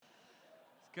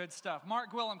Good stuff.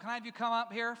 Mark Gwillem, can I have you come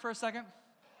up here for a second?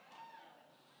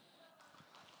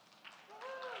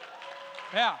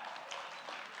 Yeah.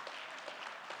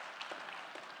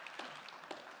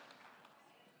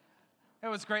 It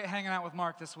was great hanging out with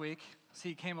Mark this week as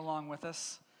he came along with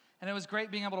us. And it was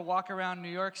great being able to walk around New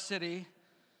York City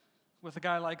with a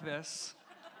guy like this.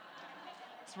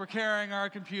 So we're carrying our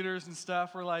computers and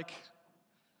stuff. We're like,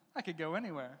 I could go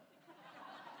anywhere.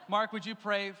 Mark, would you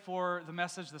pray for the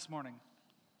message this morning?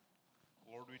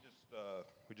 Lord,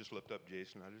 we just lift up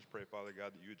Jason. I just pray, Father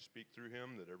God, that you would speak through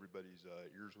him, that everybody's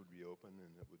ears would be open, and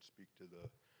it would speak to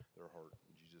their heart.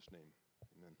 In Jesus' name,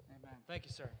 amen. Amen. Thank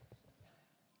you, sir.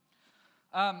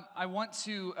 I want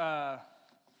to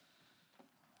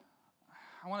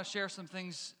share some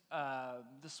things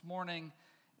this morning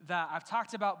that I've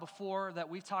talked about before, that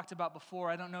we've talked about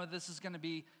before. I don't know if this is going to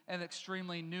be an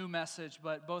extremely new message,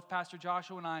 but both Pastor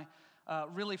Joshua and I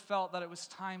really felt that it was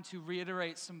time to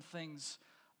reiterate some things.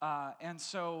 And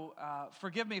so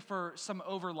forgive me for some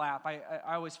overlap. I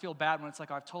always feel bad when it's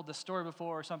like I've told this story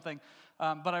before or something,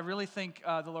 but I really think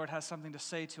the Lord has something to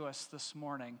say to us this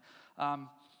morning. I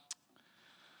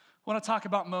want to talk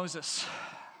about Moses.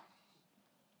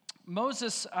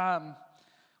 Moses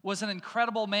was an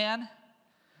incredible man.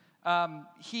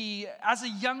 He, as a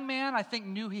young man, I think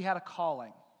knew he had a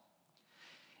calling.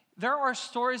 There are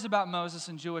stories about Moses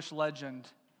in Jewish legend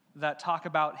that talk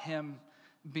about him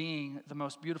being the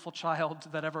most beautiful child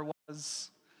that ever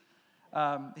was.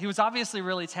 He was obviously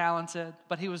really talented,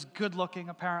 but he was good looking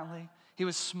apparently. He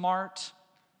was smart.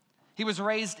 He was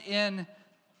raised in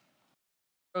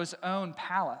Pharaoh's own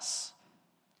palace.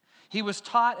 He was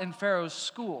taught in Pharaoh's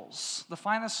schools, the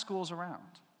finest schools around.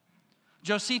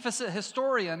 Josephus, a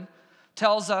historian,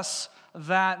 tells us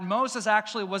that Moses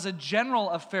actually was a general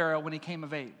of Pharaoh when he came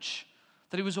of age,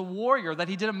 that he was a warrior, that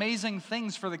he did amazing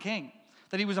things for the king,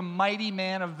 that he was a mighty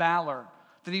man of valor,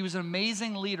 that he was an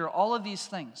amazing leader, all of these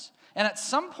things. And at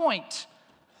some point,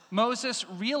 Moses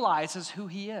realizes who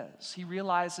he is. He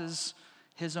realizes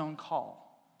his own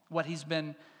call, what he's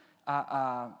been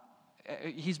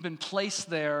placed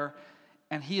there,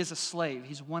 and he is a slave.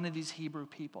 He's one of these Hebrew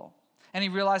people. And he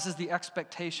realizes the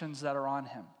expectations that are on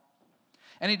him.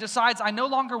 And he decides, I no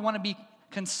longer want to be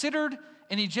considered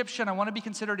an Egyptian, I want to be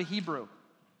considered a Hebrew.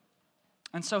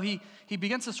 And so he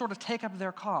begins to sort of take up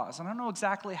their cause. And I don't know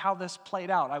exactly how this played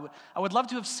out. I would love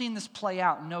to have seen this play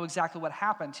out and know exactly what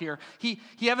happened here. He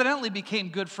evidently became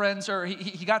good friends, or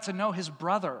he got to know his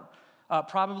brother,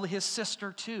 probably his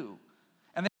sister too.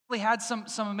 And they really had some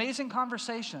amazing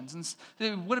conversations. And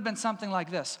it would have been something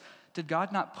like this. Did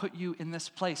God not put you in this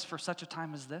place for such a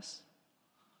time as this?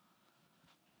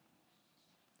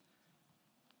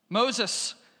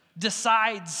 Moses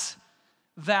decides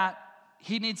that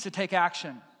he needs to take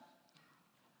action.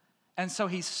 And so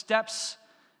he steps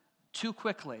too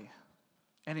quickly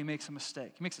and he makes a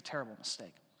mistake. He makes a terrible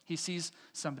mistake. He sees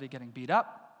somebody getting beat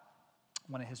up,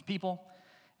 one of his people,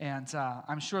 and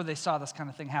I'm sure they saw this kind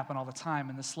of thing happen all the time,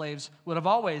 and the slaves would have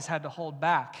always had to hold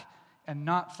back and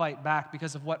not fight back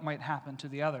because of what might happen to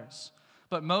the others.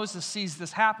 But Moses sees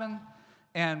this happen,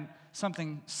 and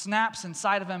something snaps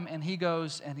inside of him, and he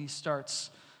goes and he starts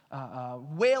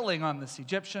wailing on this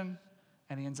Egyptian,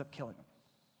 and he ends up killing him.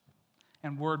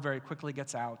 And word very quickly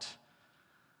gets out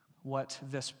what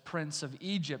this prince of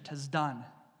Egypt has done,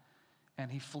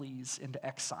 and he flees into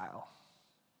exile.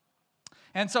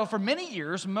 And so for many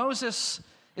years, Moses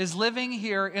is living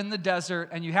here in the desert,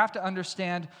 and you have to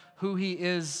understand who he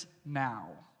is now.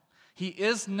 He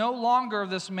is no longer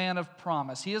this man of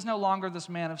promise. He is no longer this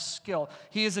man of skill.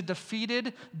 He is a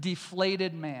defeated,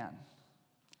 deflated man.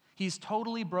 He's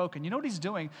totally broken. You know what he's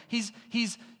doing? He's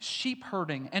sheep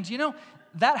herding. And you know,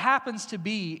 that happens to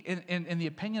be, in the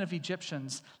opinion of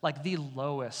Egyptians, like the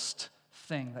lowest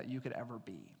thing that you could ever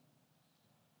be.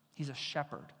 He's a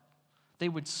shepherd. They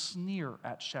would sneer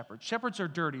at shepherds. Shepherds are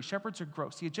dirty. Shepherds are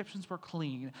gross. The Egyptians were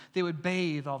clean. They would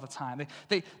bathe all the time.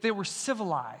 They were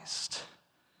civilized.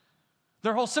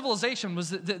 Their whole civilization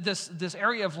was this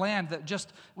area of land that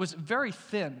just was very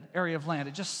thin area of land.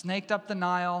 It just snaked up the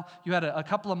Nile. You had a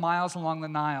couple of miles along the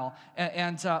Nile,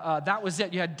 and that was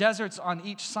it. You had deserts on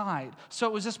each side. So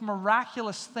it was this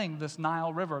miraculous thing, this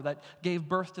Nile River, that gave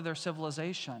birth to their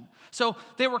civilization. So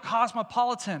they were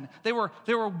cosmopolitan. They were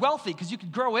wealthy because you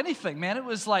could grow anything, man. It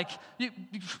was like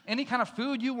any kind of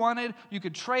food you wanted. You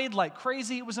could trade like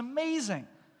crazy. It was amazing.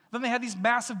 Then they had these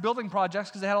massive building projects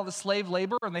because they had all the slave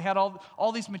labor and they had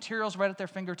all these materials right at their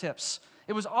fingertips.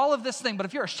 It was all of this thing. But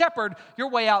if you're a shepherd, you're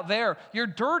way out there. You're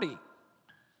dirty.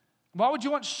 Why would you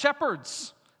want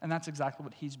shepherds? And that's exactly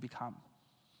what he's become.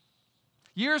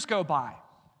 Years go by.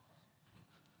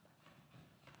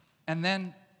 And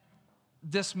then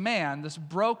this man, this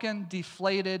broken,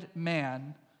 deflated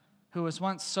man who was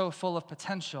once so full of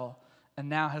potential and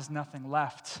now has nothing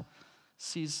left,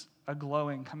 sees a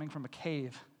glowing coming from a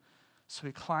cave. So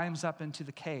he climbs up into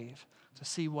the cave to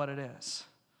see what it is.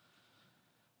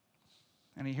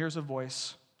 And he hears a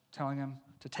voice telling him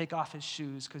to take off his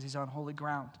shoes because he's on holy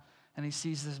ground. And he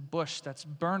sees this bush that's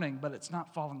burning, but it's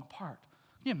not falling apart.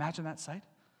 Can you imagine that sight?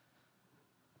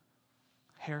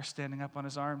 Hair standing up on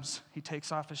his arms. He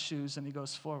takes off his shoes and he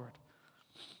goes forward.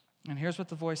 And here's what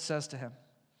the voice says to him.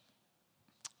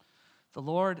 The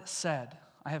Lord said,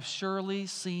 I have surely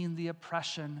seen the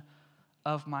oppression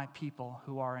of my people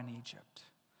who are in Egypt.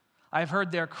 I have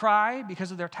heard their cry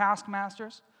because of their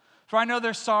taskmasters, for I know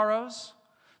their sorrows.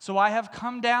 So I have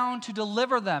come down to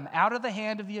deliver them out of the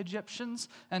hand of the Egyptians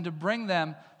and to bring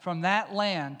them from that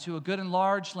land to a good and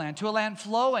large land, to a land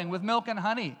flowing with milk and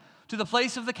honey, to the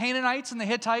place of the Canaanites and the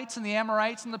Hittites and the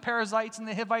Amorites and the Perizzites and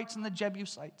the Hivites and the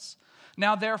Jebusites.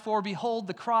 Now therefore, behold,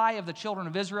 the cry of the children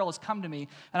of Israel has come to me,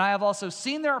 and I have also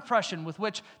seen their oppression with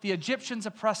which the Egyptians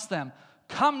oppress them.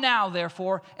 Come now,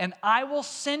 therefore, and I will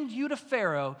send you to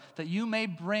Pharaoh, that you may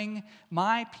bring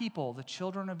my people, the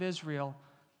children of Israel,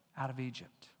 out of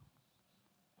Egypt.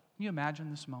 Can you imagine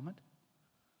this moment?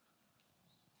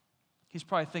 He's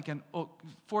probably thinking,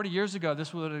 40 years ago,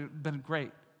 this would have been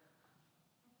great.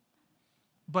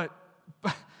 But,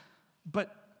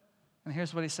 and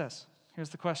here's what he says. Here's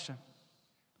the question.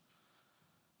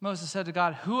 Moses said to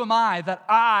God, who am I that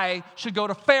I should go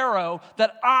to Pharaoh,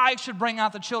 that I should bring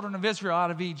out the children of Israel out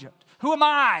of Egypt? Who am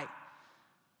I?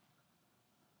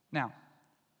 Now,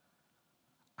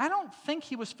 I don't think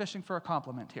he was fishing for a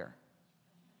compliment here.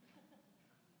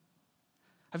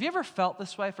 Have you ever felt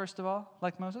this way, first of all,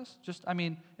 like Moses?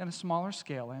 In a smaller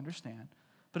scale, I understand.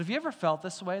 But have you ever felt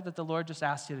this way, that the Lord just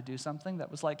asked you to do something that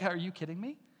was like, are you kidding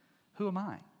me? Who am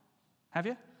I? Have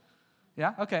you?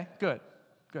 Yeah? Okay, good.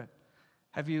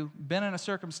 Have you been in a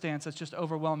circumstance that's just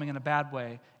overwhelming in a bad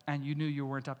way and you knew you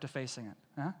weren't up to facing it?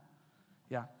 Huh?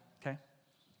 Yeah, okay.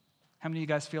 How many of you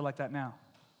guys feel like that now?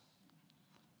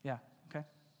 Yeah, okay.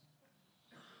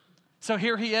 So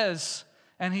here he is,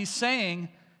 and he's saying,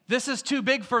 this is too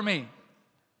big for me.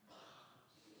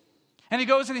 And he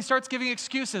goes and he starts giving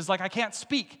excuses like, I can't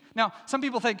speak. Now, some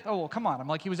people think, oh, well, come on. I'm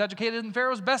like, he was educated in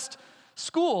Pharaoh's best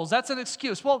schools. That's an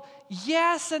excuse. Well,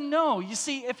 yes and no. You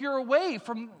see, if you're away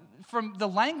from the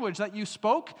language that you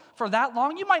spoke for that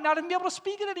long, you might not even be able to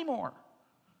speak it anymore.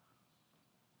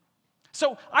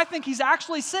 So I think he's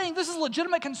actually saying, this is a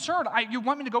legitimate concern. You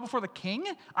want me to go before the king?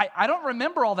 I don't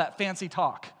remember all that fancy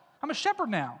talk. I'm a shepherd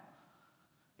now.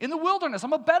 In the wilderness,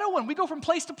 I'm a Bedouin. We go from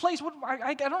place to place.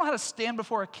 I don't know how to stand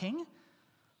before a king.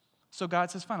 So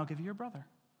God says, fine, I'll give you your brother.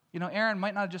 Aaron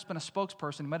might not have just been a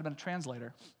spokesperson. He might have been a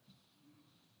translator.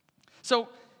 So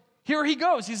here he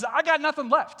goes. He says, I got nothing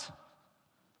left.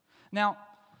 Now,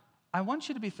 I want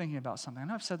you to be thinking about something. I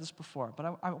know I've said this before,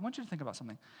 but I want you to think about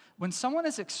something. When someone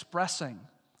is expressing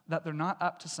that they're not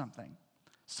up to something,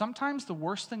 sometimes the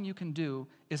worst thing you can do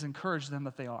is encourage them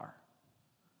that they are.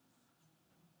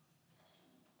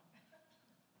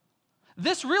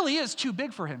 This really is too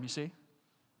big for him, you see.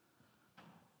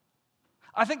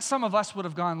 I think some of us would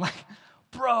have gone like,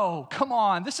 bro, come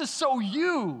on, this is so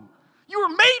you. You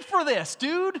were made for this,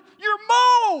 dude. You're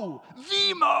Mo,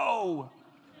 the Mo.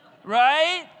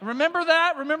 Right? Remember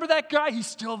that? Remember that guy? He's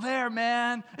still there,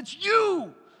 man. It's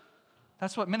you.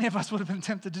 That's what many of us would have been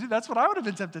tempted to do. That's what I would have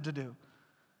been tempted to do.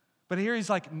 But here he's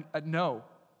like, no.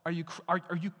 Are you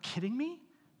kidding me?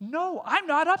 No, I'm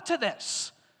not up to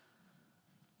this.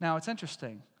 Now, it's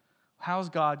interesting. How's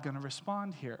God going to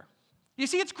respond here? You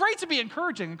see, it's great to be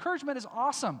encouraging. Encouragement is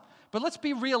awesome. But let's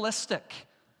be realistic.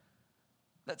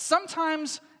 That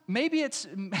sometimes, maybe it's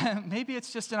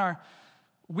just in our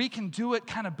we can do it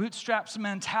kind of bootstraps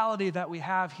mentality that we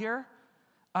have here.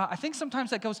 I think sometimes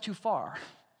that goes too far.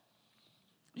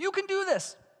 You can do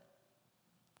this.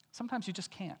 Sometimes you just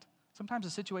can't. Sometimes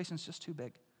the situation's just too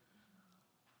big.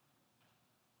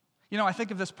 I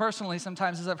think of this personally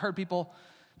sometimes as I've heard people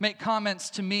make comments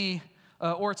to me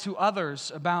or to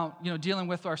others about, dealing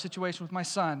with our situation with my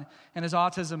son and his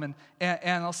autism.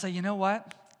 And I'll say, you know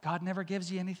what? God never gives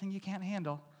you anything you can't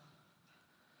handle.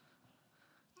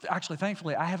 Actually,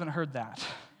 thankfully, I haven't heard that.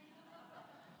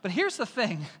 But here's the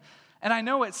thing, and I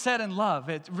know it's said in love,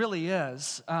 it really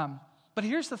is. But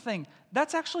here's the thing,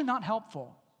 that's actually not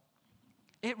helpful.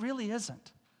 It really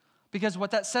isn't. Because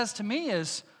what that says to me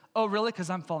is, oh, really?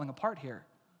 Because I'm falling apart here.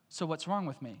 So what's wrong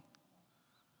with me?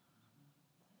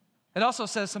 It also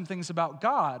says some things about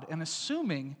God and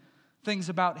assuming things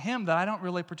about him that I don't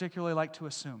really particularly like to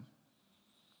assume.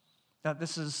 That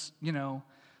this is,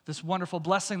 this wonderful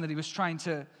blessing that he was trying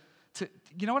to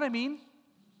you know what I mean?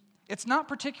 It's not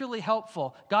particularly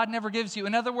helpful. God never gives you.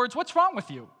 In other words, what's wrong with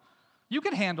you? You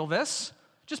can handle this.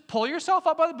 Just pull yourself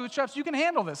up by the bootstraps. You can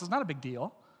handle this. It's not a big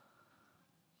deal.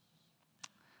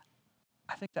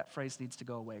 I think that phrase needs to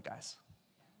go away, guys.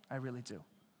 I really do.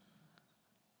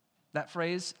 That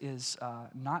phrase is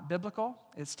not biblical.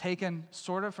 It's taken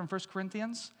sort of from 1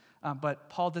 Corinthians, but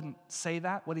Paul didn't say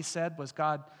that. What he said was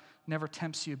God never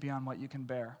tempts you beyond what you can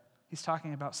bear. He's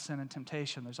talking about sin and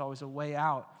temptation. There's always a way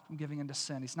out from giving into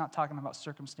sin. He's not talking about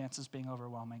circumstances being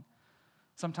overwhelming.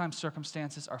 Sometimes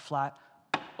circumstances are flat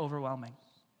overwhelming,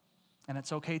 and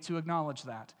it's okay to acknowledge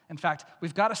that. In fact,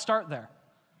 we've got to start there.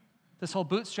 This whole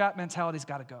bootstrap mentality's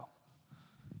got to go.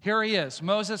 Here he is.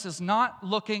 Moses is not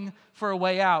looking for a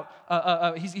way out.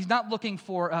 He's not looking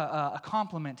for a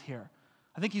compliment here.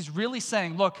 I think he's really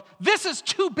saying, look, this is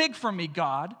too big for me,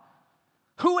 God.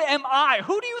 Who am I?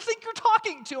 Who do you think you're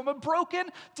talking to? I'm a broken,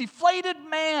 deflated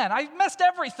man. I messed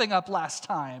everything up last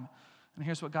time. And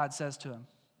here's what God says to him.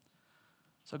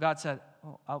 So God said,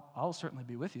 well, I'll certainly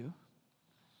be with you.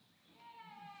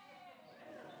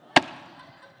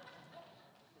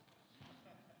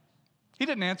 He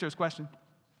didn't answer his question.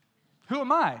 Who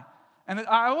am I? And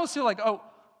I almost feel like,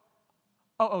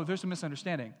 oh, there's a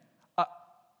misunderstanding.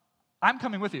 I'm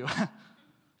coming with you.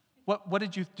 What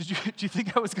did you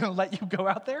think I was going to let you go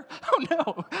out there? Oh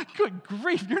no, good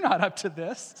grief, you're not up to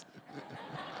this.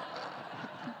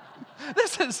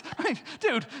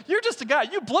 Dude, you're just a guy,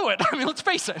 you blew it. Let's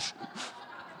face it.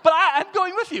 But I'm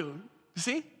going with you, you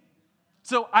see?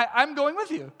 So I'm going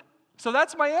with you. So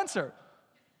that's my answer.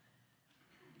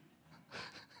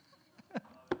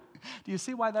 Do you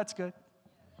see why that's good?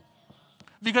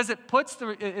 Because it puts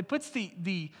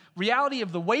the reality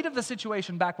of the weight of the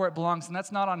situation back where it belongs, and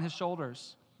that's not on his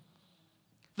shoulders.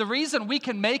 The reason we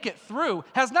can make it through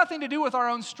has nothing to do with our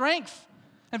own strength.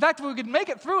 In fact, if we could make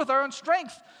it through with our own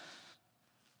strength,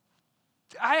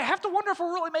 I have to wonder if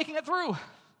we're really making it through.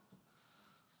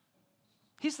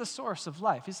 He's the source of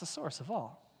life. He's the source of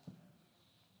all.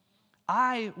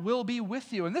 I will be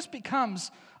with you. And this becomes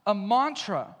a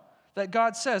mantra that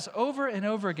God says over and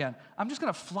over again. I'm just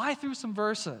going to fly through some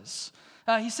verses.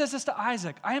 He says this to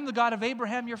Isaac. I am the God of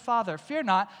Abraham, your father. Fear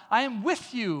not, I am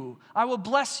with you. I will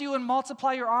bless you and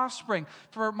multiply your offspring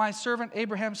for my servant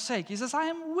Abraham's sake. He says, I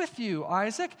am with you,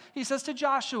 Isaac. He says to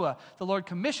Joshua, the Lord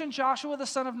commissioned Joshua the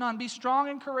son of Nun, be strong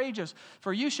and courageous,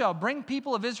 for you shall bring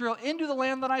people of Israel into the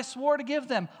land that I swore to give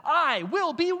them. I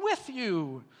will be with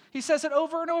you. He says it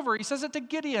over and over. He says it to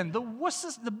Gideon,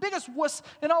 the biggest wuss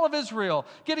in all of Israel.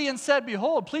 Gideon said,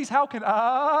 behold, please, how can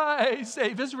I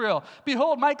save Israel?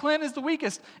 Behold, my clan is the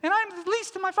weakest, and I'm the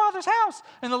least in my father's house.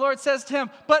 And the Lord says to him,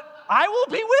 but I will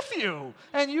be with you,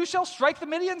 and you shall strike the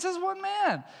Midians as one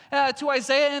man. To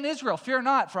Isaiah and Israel, fear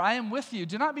not, for I am with you.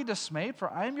 Do not be dismayed, for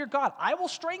I am your God. I will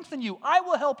strengthen you. I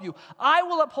will help you. I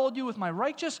will uphold you with my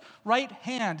righteous right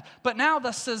hand. But now,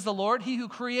 thus says the Lord, he who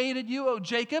created you, O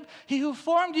Jacob, he who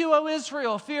formed you, O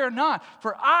Israel, fear not,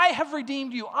 for I have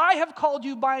redeemed you. I have called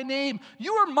you by name.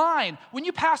 You are mine. When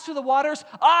you pass through the waters,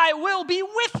 I will be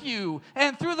with you.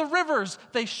 And through the rivers,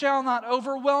 they shall not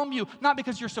overwhelm you. Not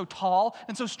because you're so tall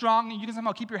and so strong and you can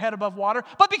somehow keep your head above water,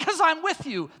 but because I'm with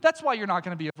you. That's why you're not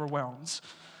going to be overwhelmed.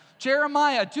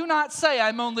 Jeremiah, do not say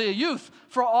I'm only a youth,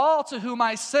 for all to whom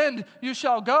I send you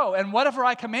shall go, and whatever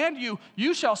I command you,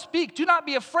 you shall speak. Do not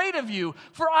be afraid of you,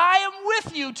 for I am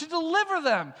with you to deliver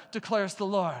them, declares the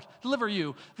Lord. Deliver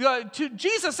you.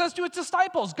 Jesus says to his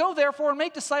disciples, go therefore and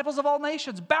make disciples of all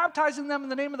nations, baptizing them in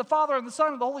the name of the Father and the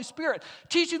Son and the Holy Spirit,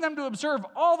 teaching them to observe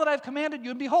all that I've commanded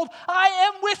you. And behold,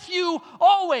 I am with you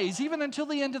always, even until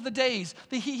the end of the days.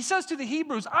 He says to the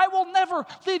Hebrews, I will never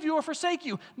leave you or forsake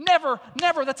you. Never,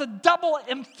 never. That's a double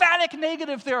emphatic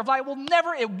negative there of I will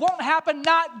never, it won't happen,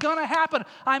 not gonna happen.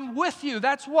 I'm with you.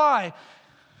 That's why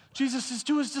Jesus says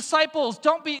to his disciples,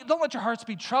 don't let your hearts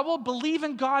be troubled. Believe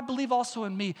in God, believe also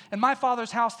in me. In my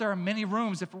Father's house there are many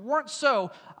rooms. If it weren't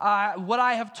so, what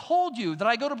I have told you, that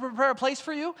I go to prepare a place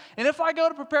for you, and if I go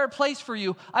to prepare a place for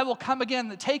you, I will come again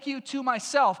to take you to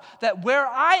myself, that where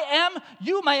I am,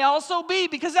 you may also be,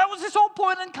 because that was his whole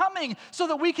point in coming, so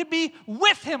that we could be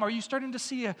with him. Are you starting to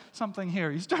see something here?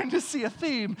 Are you starting to see a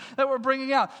theme that we're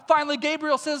bringing out? Finally,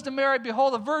 Gabriel says to Mary,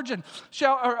 behold, a virgin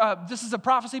this is a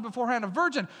prophecy beforehand, a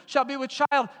virgin shall be with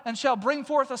child and shall bring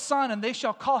forth a son, and they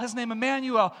shall call his name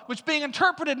Emmanuel, which being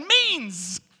interpreted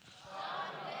means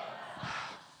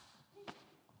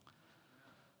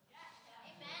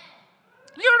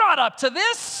you're not up to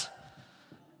this.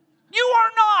 You are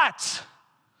not.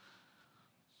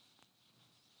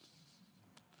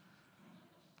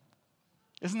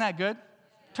 Isn't that good?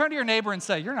 Turn to your neighbor and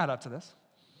say, you're not up to this.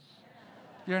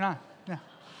 You're not. Yeah.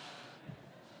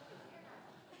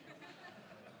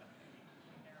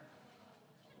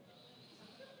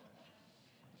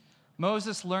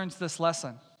 Moses learns this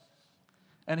lesson,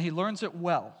 and he learns it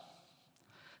well.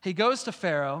 He goes to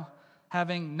Pharaoh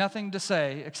having nothing to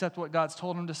say except what God's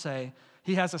told him to say.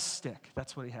 He has a stick.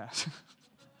 That's what he has.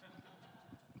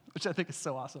 Which I think is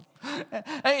so awesome.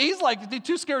 And he's like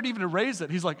too scared even to raise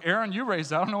it. He's like, Aaron, you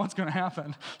raised it. I don't know what's going to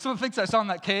happen. Someone thinks I saw in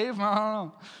that cave. I don't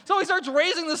know. So he starts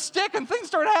raising the stick, and things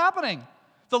start happening.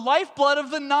 The lifeblood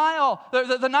of the Nile,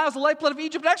 the Nile is the lifeblood of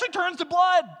Egypt. It actually turns to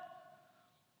blood.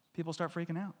 People start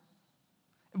freaking out.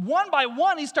 One by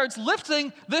one, he starts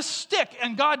lifting this stick,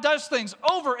 and God does things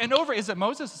over and over. Is it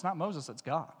Moses? It's not Moses, it's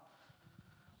God.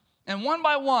 And one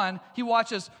by one, he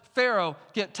watches Pharaoh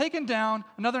get taken down,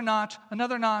 another notch. And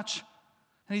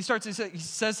he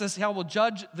says this, I will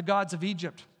judge the gods of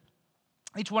Egypt.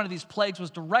 Each one of these plagues was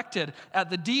directed at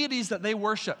the deities that they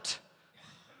worshiped.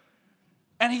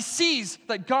 And he sees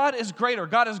that God is greater.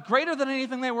 God is greater than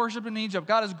anything they worshiped in Egypt.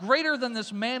 God is greater than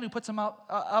this man who puts him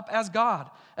up as God.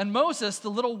 And Moses,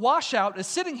 the little washout, is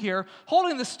sitting here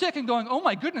holding the stick and going, oh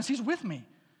my goodness, he's with me.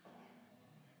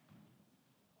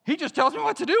 He just tells me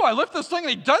what to do. I lift this thing and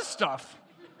he does stuff.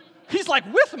 He's like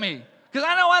with me. Because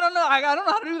I don't know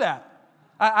how to do that.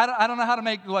 I don't know how to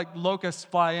make like locusts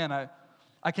fly in.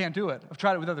 I can't do it. I've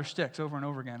tried it with other sticks over and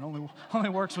over again. Only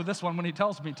works with this one when he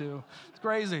tells me to. It's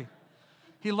crazy.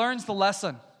 He learns the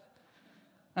lesson.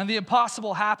 And the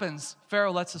impossible happens.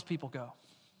 Pharaoh lets his people go.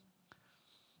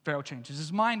 Pharaoh changes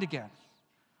his mind again.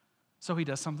 So he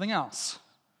does something else.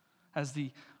 As the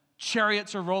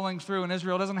chariots are rolling through and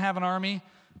Israel doesn't have an army,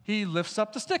 he lifts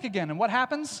up the stick again. And what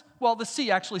happens? Well, the sea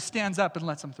actually stands up and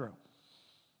lets him through.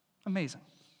 Amazing.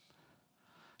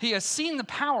 He has seen the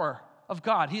power of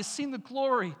God. He has seen the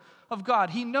glory of God.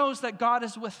 He knows that God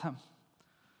is with him.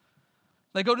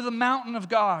 They go to the mountain of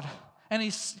God. And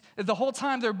the whole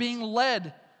time they're being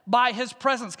led by his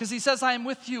presence because he says, I am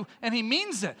with you. And he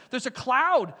means it. There's a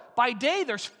cloud by day.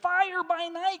 There's fire by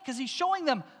night because he's showing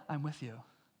them, I'm with you.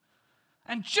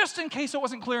 And just in case it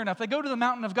wasn't clear enough, they go to the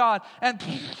mountain of God and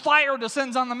fire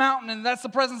descends on the mountain and that's the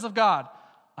presence of God.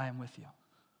 I am with you.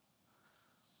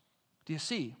 Do you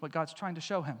see what God's trying to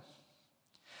show him?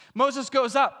 Moses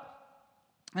goes up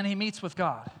and he meets with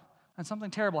God. And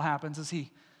something terrible happens as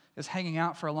he is hanging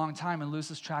out for a long time and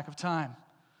loses track of time.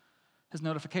 His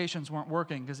notifications weren't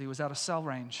working because he was out of cell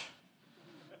range.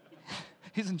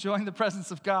 He's enjoying the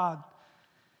presence of God.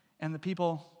 And the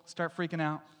people start freaking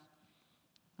out.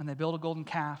 And they build a golden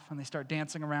calf and they start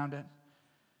dancing around it.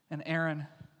 And Aaron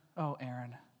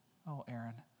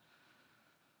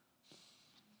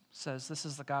says, this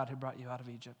is the God who brought you out of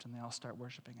Egypt. And they all start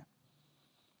worshiping it.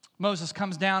 Moses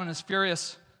comes down and is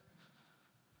furious.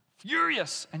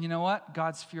 Furious. And you know what?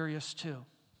 God's furious too.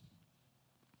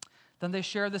 Then they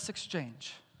share this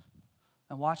exchange.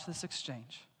 And watch this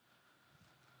exchange.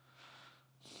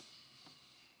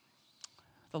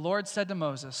 The Lord said to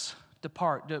Moses,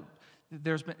 depart.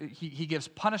 He gives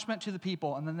punishment to the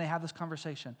people, and then they have this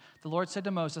conversation. The Lord said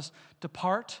to Moses,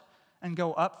 depart and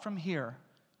go up from here,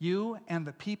 you and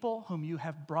the people whom you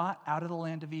have brought out of the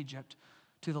land of Egypt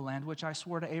to the land which I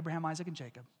swore to Abraham, Isaac, and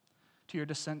Jacob.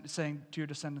 Saying to your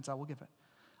descendants, I will give it.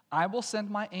 I will send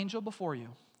my angel before you,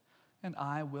 and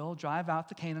I will drive out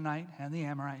the Canaanite and the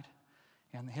Amorite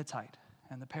and the Hittite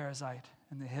and the Perizzite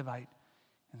and the Hivite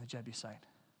and the Jebusite.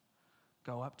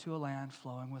 Go up to a land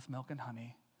flowing with milk and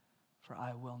honey, for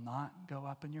I will not go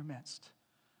up in your midst,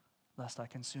 lest I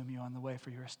consume you on the way, for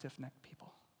you are a stiff-necked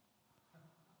people.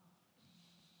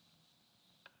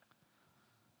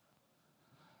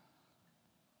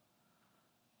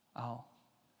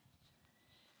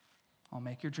 I'll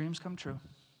make your dreams come true.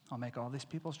 I'll make all these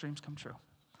people's dreams come true.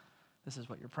 This is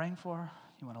what you're praying for.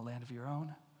 You want a land of your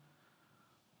own.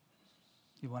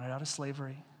 You want it out of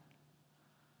slavery.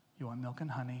 You want milk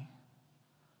and honey.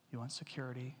 You want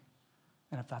security.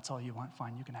 And if that's all you want,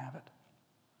 fine, you can have it.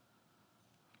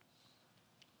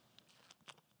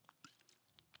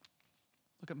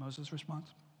 Look at Moses' response.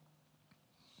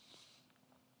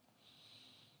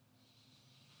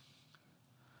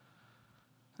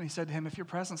 And he said to him, if your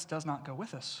presence does not go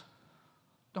with us,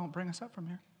 don't bring us up from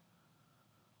here.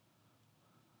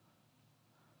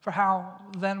 For how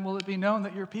then will it be known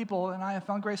that your people and I have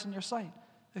found grace in your sight,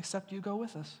 except you go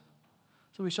with us?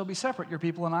 So we shall be separate, your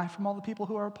people and I, from all the people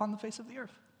who are upon the face of the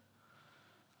earth.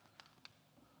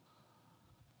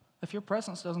 If your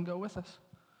presence doesn't go with us,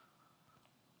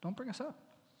 don't bring us up.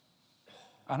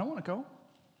 I don't want to go.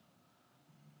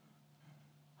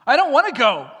 I don't want to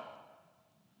go.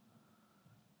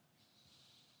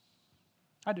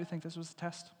 I do think this was a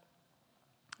test.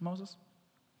 Moses,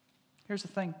 here's the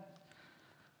thing.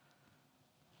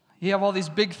 You have all these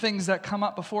big things that come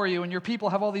up before you, and your people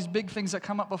have all these big things that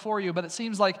come up before you, but it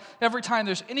seems like every time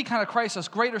there's any kind of crisis,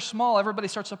 great or small, everybody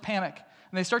starts to panic,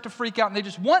 and they start to freak out, and they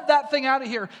just want that thing out of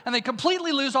here, and they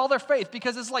completely lose all their faith,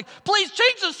 because it's like, please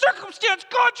change the circumstance,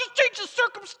 God, just change the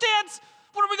circumstance.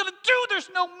 What are we going to do?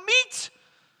 There's no meat.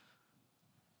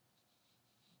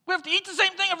 We have to eat the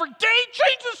same thing every day.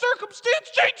 Change the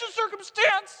circumstance, change the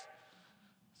circumstance.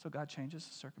 So God changes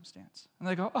the circumstance, and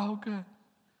they go, oh, good.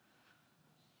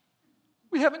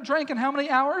 We haven't drank in how many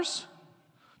hours?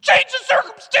 Change the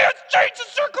circumstance! Change the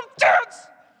circumstance!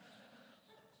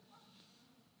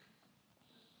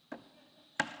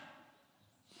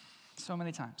 So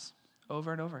many times,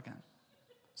 over and over again.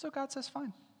 So God says,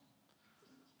 fine.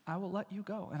 I will let you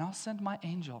go, and I'll send my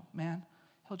angel. Man,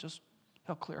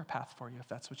 he'll clear a path for you if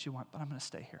that's what you want, but I'm going to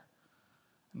stay here.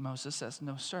 And Moses says,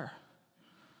 no, sir.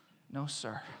 No,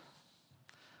 sir.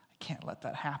 I can't let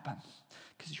that happen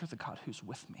because you're the God who's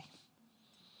with me.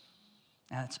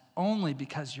 And it's only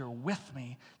because you're with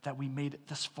me that we made it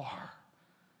this far.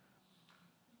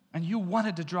 And you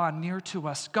wanted to draw near to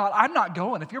us. God, I'm not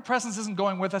going. If your presence isn't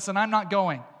going with us, then I'm not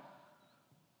going.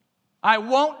 I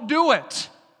won't do it.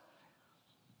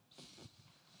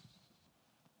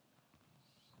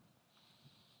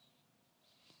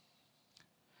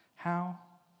 How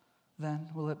then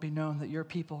will it be known that your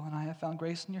people and I have found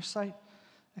grace in your sight,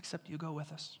 except you go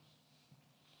with us?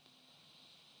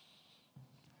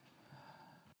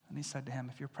 And he said to him,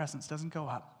 if your presence doesn't go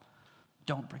up,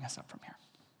 don't bring us up from here.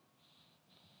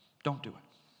 Don't do it.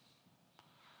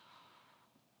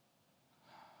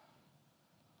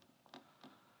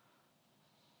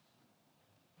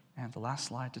 And the last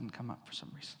slide didn't come up for some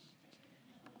reason.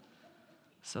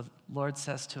 So the Lord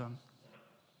says to him,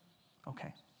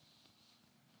 okay,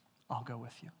 I'll go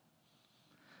with you.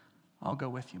 I'll go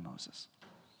with you, Moses.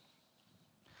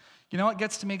 You know what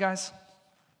gets to me, guys,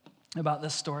 about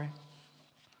this story?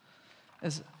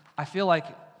 Is I feel like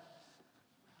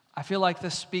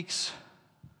this speaks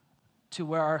to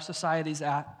where our society's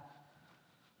at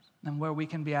and where we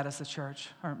can be at as the church.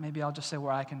 Or maybe I'll just say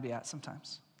where I can be at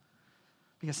sometimes.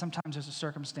 Because sometimes there's a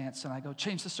circumstance and I go,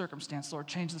 change the circumstance, Lord,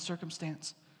 change the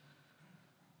circumstance.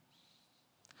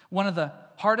 One of the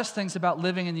hardest things about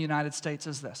living in the United States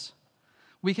is this.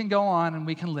 We can go on and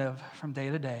we can live from day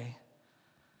to day,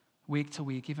 week to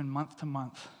week, even month to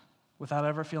month, without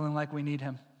ever feeling like we need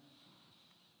him.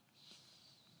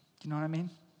 Do you know what I mean?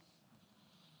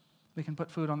 We can put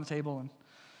food on the table,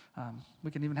 and we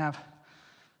can even have,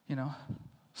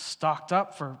 stocked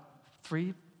up for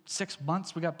 3-6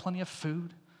 months. We got plenty of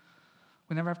food.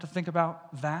 We never have to think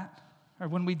about that. Or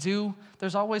when we do,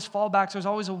 there's always fallbacks. There's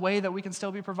always a way that we can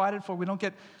still be provided for. We don't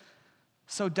get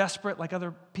so desperate like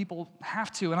other people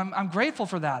have to. And I'm grateful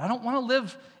for that. I don't want to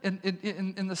live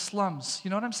in the slums. You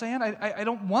know what I'm saying? I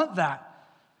don't want that.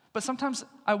 But sometimes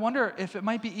I wonder if it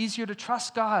might be easier to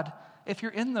trust God if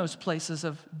you're in those places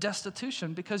of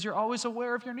destitution because you're always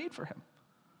aware of your need for him.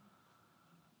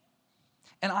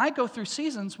 And I go through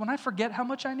seasons when I forget how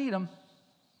much I need him.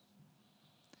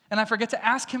 And I forget to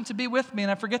ask him to be with me,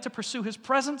 and I forget to pursue his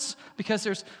presence because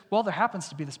there happens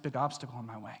to be this big obstacle in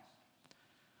my way.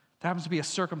 There happens to be a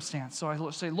circumstance. So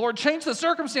I say, Lord, change the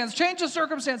circumstance, change the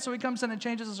circumstance. So he comes in and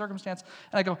changes the circumstance.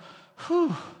 And I go,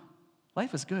 whew,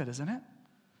 life is good, isn't it?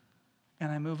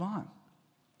 And I move on.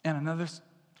 And another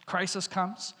crisis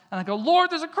comes. And I go, Lord,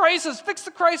 there's a crisis. Fix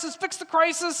the crisis. Fix the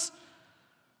crisis.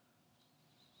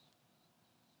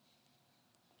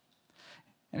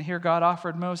 And here God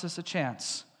offered Moses a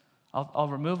chance. I'll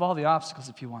remove all the obstacles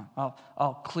if you want.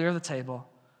 I'll clear the table.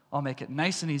 I'll make it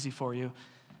nice and easy for you.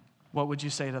 What would you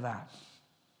say to that?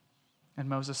 And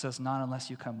Moses says, not unless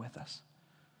you come with us.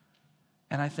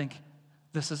 And I think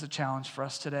this is a challenge for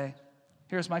us today.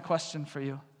 Here's my question for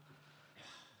you.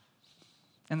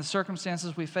 In the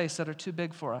circumstances we face that are too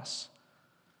big for us,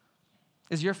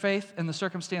 is your faith in the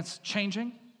circumstance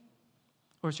changing,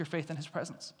 or is your faith in his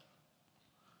presence?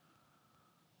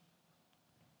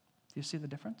 Do you see the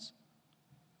difference?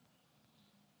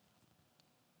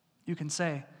 You can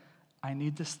say, I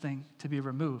need this thing to be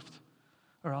removed,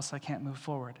 or else I can't move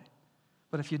forward.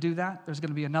 But if you do that, there's going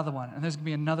to be another one, and there's going to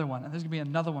be another one, and there's going to be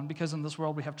another one, because in this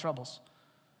world we have troubles.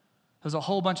 There's a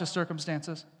whole bunch of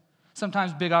circumstances.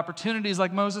 Sometimes big opportunities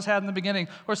like Moses had in the beginning,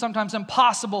 or sometimes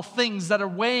impossible things that are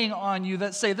weighing on you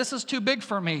that say, this is too big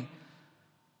for me.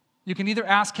 You can either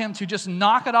ask him to just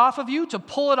knock it off of you, to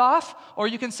pull it off, or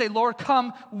you can say, Lord,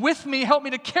 come with me, help me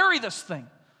to carry this thing.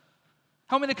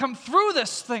 Help me to come through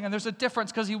this thing. And there's a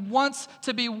difference because he wants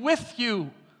to be with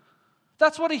you.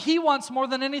 That's what he wants more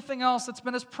than anything else. It's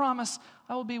been his promise.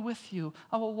 I will be with you.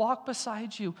 I will walk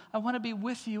beside you. I want to be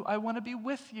with you. I want to be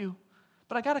with you.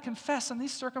 But I got to confess, in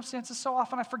these circumstances, so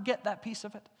often I forget that piece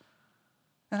of it.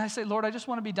 And I say, Lord, I just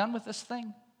want to be done with this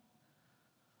thing.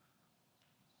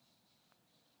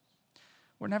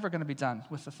 We're never going to be done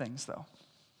with the things, though.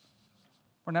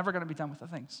 We're never going to be done with the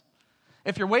things.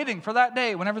 If you're waiting for that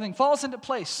day when everything falls into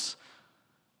place,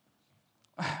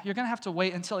 you're going to have to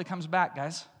wait until he comes back,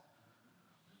 guys.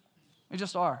 You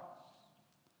just are.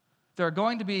 There are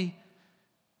going to be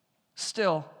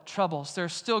still troubles.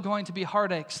 There's still going to be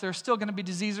heartaches. There's still going to be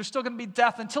disease. There's still going to be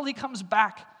death until he comes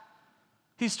back.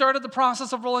 He started the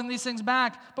process of rolling these things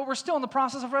back, but we're still in the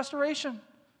process of restoration.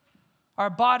 Our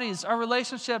bodies, our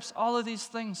relationships, all of these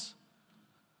things.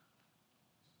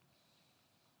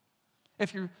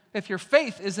 If your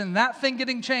faith is in that thing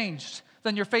getting changed,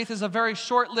 then your faith is a very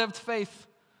short-lived faith.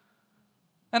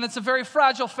 And it's a very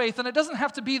fragile faith, and it doesn't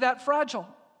have to be that fragile.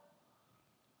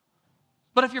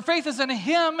 But if your faith is in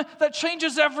him, that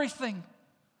changes everything.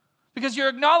 Because you're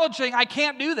acknowledging, I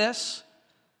can't do this.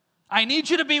 I need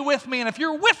you to be with me, and if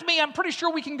you're with me, I'm pretty sure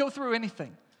we can go through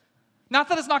anything. Not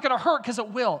that it's not going to hurt, because it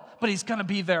will, but he's going to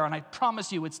be there, and I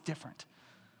promise you it's different.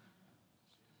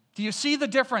 Do you see the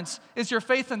difference? Is your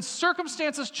faith in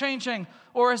circumstances changing,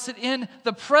 or is it in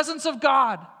the presence of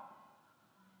God?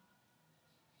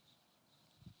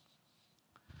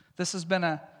 This has been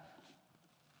a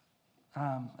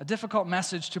difficult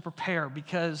message to prepare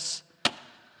because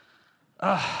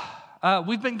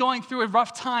we've been going through a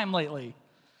rough time lately.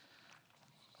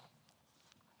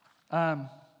 And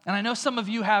I know some of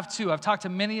you have too. I've talked to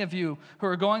many of you who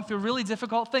are going through really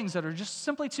difficult things that are just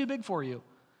simply too big for you.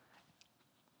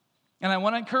 And I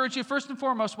want to encourage you, first and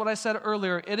foremost, what I said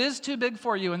earlier, it is too big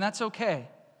for you, and that's okay.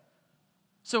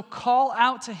 So call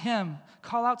out to him.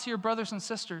 Call out to your brothers and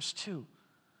sisters too.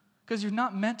 Because you're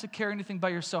not meant to carry anything by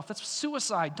yourself. That's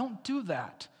suicide. Don't do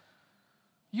that.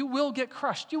 You will get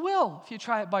crushed. You will if you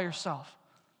try it by yourself.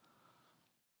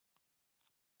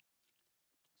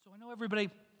 So I know everybody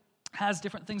has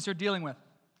different things they're dealing with.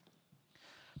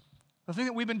 The thing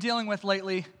that we've been dealing with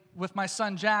lately with my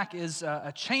son Jack is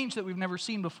a change that we've never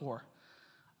seen before.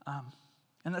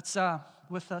 And that's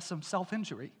with some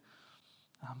self-injury.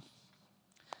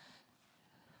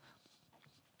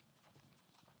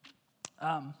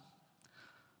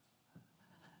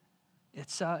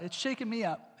 It's shaken me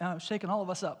up, shaken all of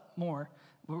us up more.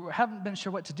 We haven't been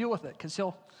sure what to deal with it because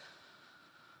he'll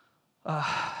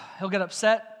get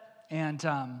upset and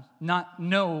not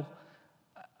know.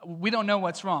 We don't know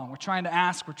what's wrong. We're trying to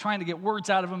ask. We're trying to get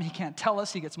words out of him. He can't tell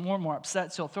us. He gets more and more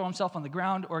upset, so he'll throw himself on the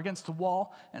ground or against the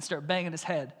wall and start banging his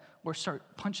head or start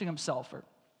punching himself.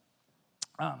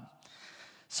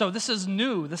 So this is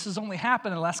new. This has only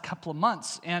happened in the last couple of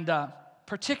months, and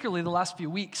particularly the last few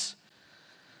weeks.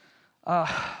 I've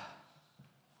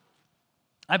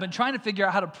been trying to figure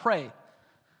out how to pray.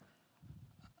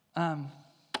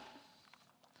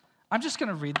 I'm just going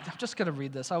to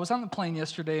read this. I was on the plane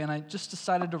yesterday, and I just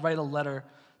decided to write a letter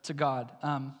to God.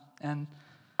 And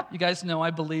you guys know I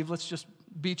believe, let's just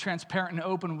be transparent and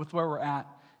open with where we're at.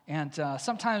 And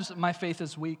sometimes my faith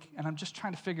is weak, and I'm just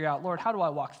trying to figure out, Lord, how do I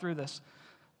walk through this?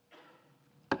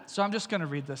 So I'm just going to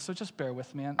read this, so just bear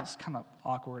with me. And it's kind of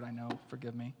awkward, I know.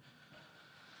 Forgive me.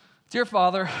 Dear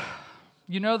Father,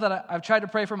 you know that I've tried to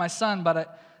pray for my son,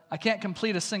 but I can't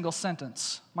complete a single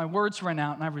sentence. My words run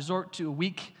out, and I resort to a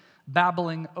weak,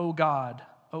 babbling, oh God,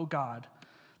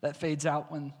 that fades out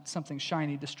when something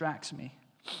shiny distracts me.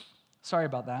 Sorry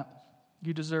about that.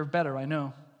 You deserve better, I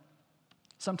know.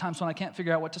 Sometimes when I can't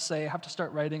figure out what to say, I have to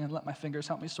start writing and let my fingers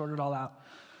help me sort it all out.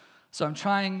 So I'm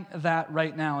trying that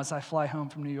right now as I fly home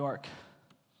from New York.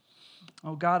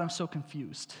 Oh God, I'm so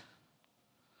confused.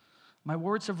 My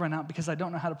words have run out because I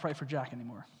don't know how to pray for Jack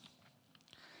anymore.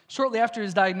 Shortly after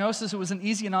his diagnosis, it was an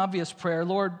easy and obvious prayer,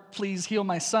 Lord, please heal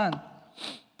my son.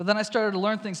 But then I started to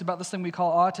learn things about this thing we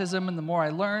call autism, and the more I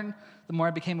learned, the more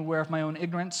I became aware of my own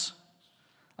ignorance.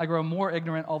 I grow more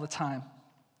ignorant all the time.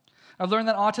 I've learned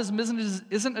that autism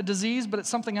isn't a disease, but it's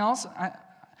something else.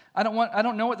 I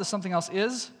don't know what the something else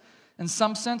is. In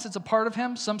some sense, it's a part of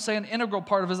him. Some say an integral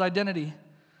part of his identity.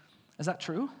 Is that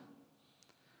true?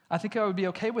 I think I would be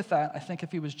okay with that. I think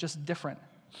if he was just different.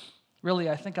 Really,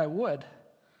 I think I would.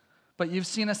 But you've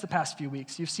seen us the past few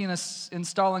weeks. You've seen us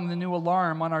installing the new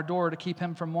alarm on our door to keep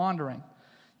him from wandering.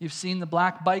 You've seen the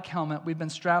black bike helmet we've been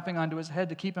strapping onto his head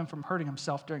to keep him from hurting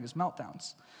himself during his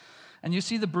meltdowns. And you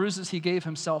see the bruises he gave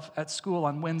himself at school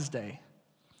on Wednesday.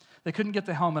 They couldn't get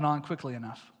the helmet on quickly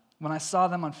enough. When I saw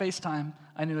them on FaceTime,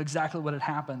 I knew exactly what had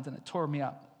happened, and it tore me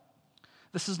up.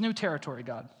 This is new territory,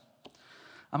 God.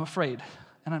 I'm afraid,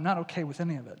 and I'm not okay with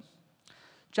any of it.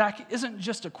 Jack isn't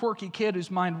just a quirky kid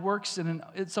whose mind works in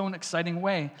its own exciting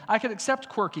way. I could accept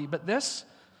quirky, but this?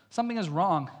 Something is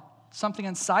wrong. Something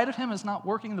inside of him is not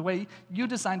working the way you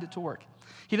designed it to work.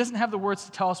 He doesn't have the words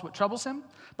to tell us what troubles him,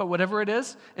 but whatever it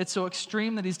is, it's so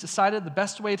extreme that he's decided the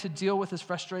best way to deal with his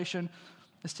frustration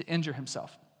is to injure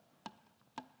himself.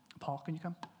 Paul, can you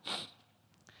come?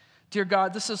 Dear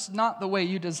God, this is not the way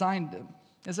you designed him,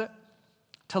 is it?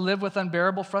 To live with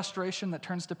unbearable frustration that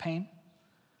turns to pain?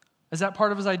 Is that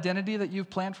part of his identity that you've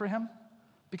planned for him?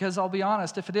 Because I'll be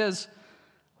honest, if it is,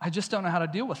 I just don't know how to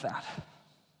deal with that.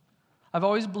 I've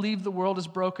always believed the world is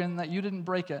broken, that you didn't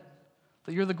break it,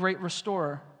 that you're the great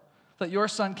restorer, that your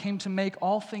Son came to make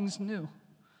all things new.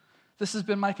 This has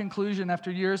been my conclusion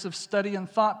after years of study and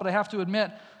thought, but I have to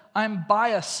admit, I'm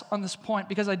biased on this point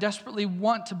because I desperately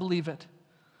want to believe it.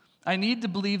 I need to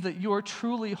believe that you are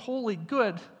truly wholly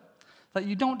good, that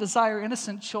you don't desire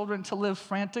innocent children to live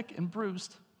frantic and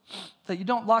bruised, that you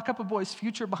don't lock up a boy's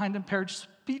future behind impaired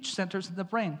speech centers in the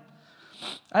brain.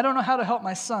 I don't know how to help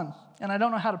my son, and I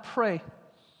don't know how to pray.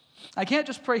 I can't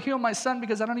just pray, heal my son,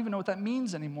 because I don't even know what that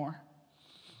means anymore.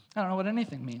 I don't know what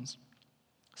anything means.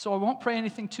 So I won't pray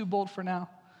anything too bold for now.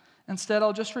 Instead,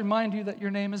 I'll just remind you that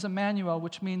your name is Emmanuel,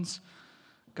 which means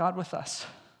God with us.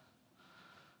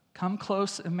 Come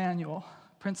close, Emmanuel,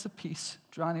 Prince of Peace.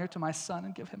 Draw near to my son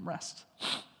and give him rest.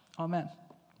 Amen.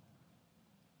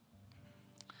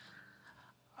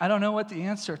 I don't know what the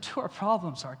answer to our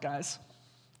problems are, guys,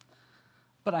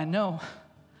 but I know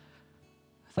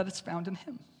that it's found in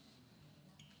him.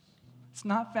 It's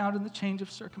not found in the change of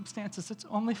circumstances. It's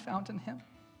only found in him.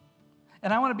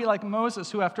 And I want to be like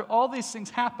Moses, who after all these things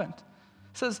happened,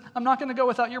 says, I'm not going to go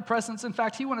without your presence. In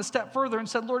fact, he went a step further and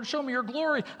said, Lord, show me your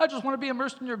glory. I just want to be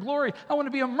immersed in your glory. I want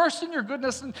to be immersed in your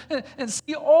goodness and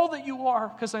see all that you are,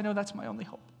 because I know that's my only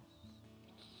hope.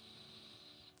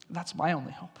 That's my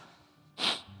only hope.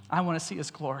 I want to see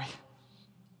his glory.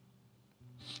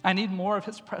 I need more of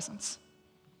his presence.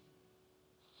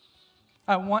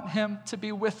 I want him to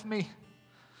be with me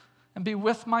and be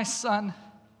with my son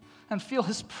and feel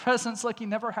his presence like he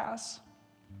never has.